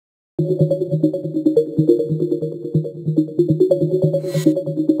Hey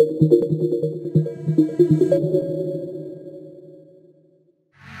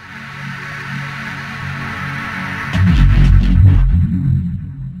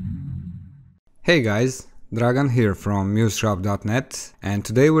guys, Dragan here from MuseShop.net, and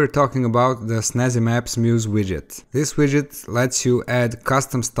today we're talking about the Snazzy Maps Muse widget. This widget lets you add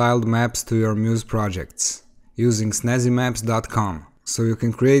custom styled maps to your Muse projects using SnazzyMaps.com. So you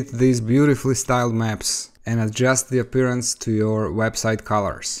can create these beautifully styled maps and adjust the appearance to your website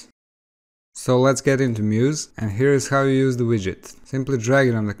colors. So let's get into Muse, and here is how you use the widget. Simply drag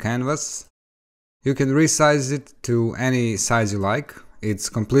it on the canvas. You can resize it to any size you like. It's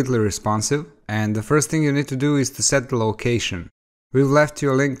completely responsive. And the first thing you need to do is to set the location. We've left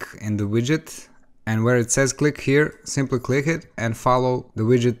you a link in the widget, and where it says click here, simply click it and follow the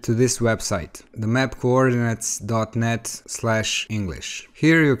widget to this website, the mapcoordinates.net/English.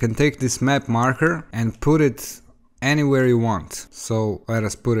 Here you can take this map marker and put it anywhere you want. So let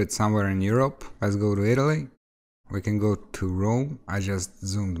us put it somewhere in Europe. Let's go to Italy. We can go to Rome. I just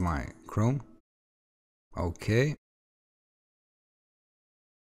zoomed my Chrome. Okay.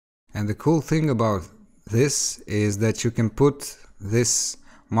 And the cool thing about this is that you can put this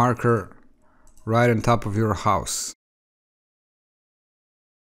marker right on top of your house.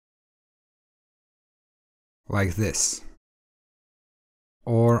 Like this.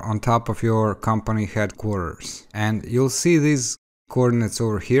 Or on top of your company headquarters. And you'll see these coordinates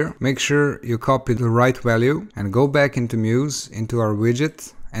over here. Make sure you copy the right value and go back into Muse, into our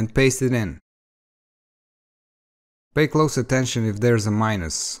widget, and paste it in. Pay close attention if there's a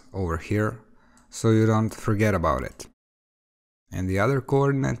minus over here, so you don't forget about it. And the other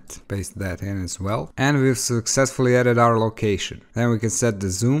coordinate, paste that in as well. And we've successfully added our location. Then we can set the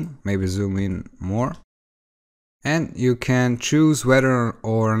zoom, maybe zoom in more. And you can choose whether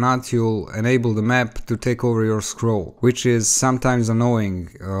or not you'll enable the map to take over your scroll, which is sometimes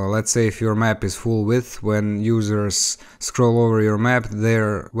annoying. Let's say if your map is full width, when users scroll over your map,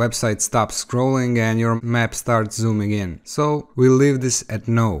 their website stops scrolling and your map starts zooming in. So we'll leave this at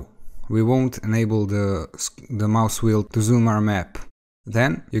no. We won't enable the mouse wheel to zoom our map.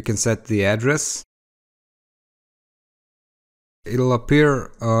 Then you can set the address. It'll appear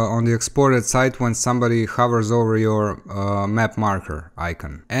on the exported site when somebody hovers over your map marker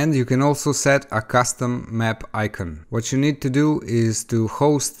icon. And you can also set a custom map icon. What you need to do is to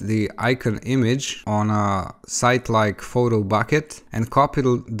host the icon image on a site like Photo Bucket and copy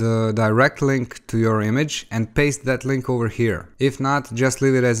the direct link to your image and paste that link over here. If not, just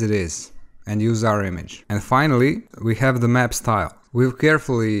leave it as it is and use our image. And finally, we have the map style. We've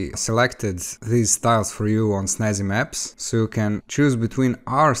carefully selected these styles for you on Snazzy Maps, so you can choose between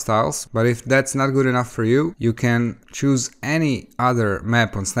our styles, but if that's not good enough for you, you can choose any other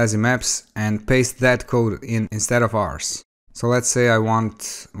map on Snazzy Maps and paste that code in instead of ours. So let's say I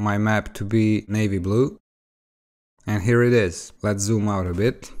want my map to be navy blue, and here it is. Let's zoom out a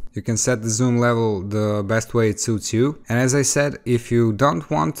bit. You can set the zoom level the best way it suits you. And as I said, if you don't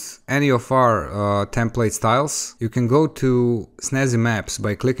want any of our template styles, you can go to Snazzy Maps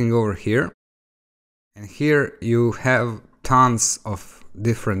by clicking over here. And here you have tons of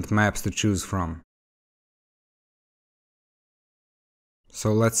different maps to choose from.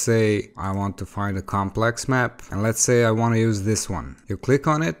 So let's say I want to find a complex map, and let's say I want to use this one. You click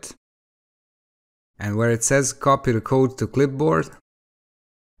on it, and where it says copy the code to clipboard,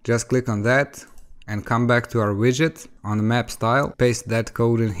 just click on that and come back to our widget on the map style, paste that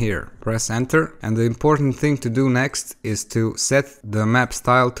code in here, press enter, and the important thing to do next is to set the map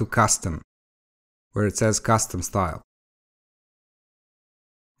style to custom, where it says custom style.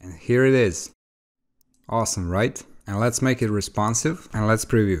 And here it is. Awesome, right? And let's make it responsive and let's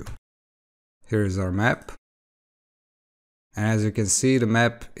preview. Here is our map. And as you can see, the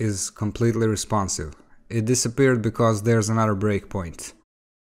map is completely responsive. It disappeared because there's another breakpoint.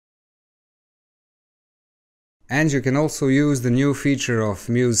 And you can also use the new feature of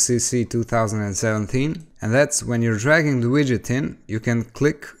Muse CC 2017, and that's when you're dragging the widget in, you can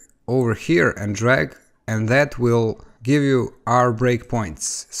click over here and drag, and that will give you our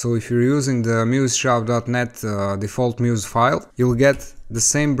breakpoints. So if you're using the MuseShop.net default Muse file, you'll get the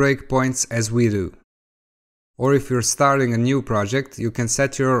same breakpoints as we do. Or if you're starting a new project, you can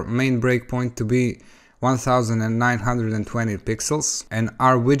set your main breakpoint to be 1920 pixels, and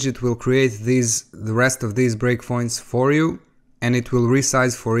our widget will create the rest of these breakpoints for you, and it will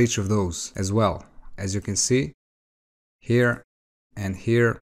resize for each of those as well. As you can see, here and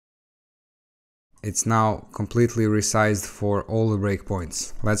here, it's now completely resized for all the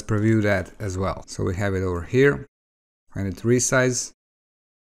breakpoints. Let's preview that as well. So we have it over here, and it resizes.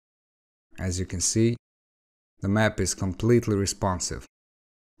 As you can see, the map is completely responsive.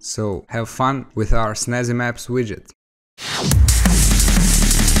 So have fun with our Snazzy Maps widget.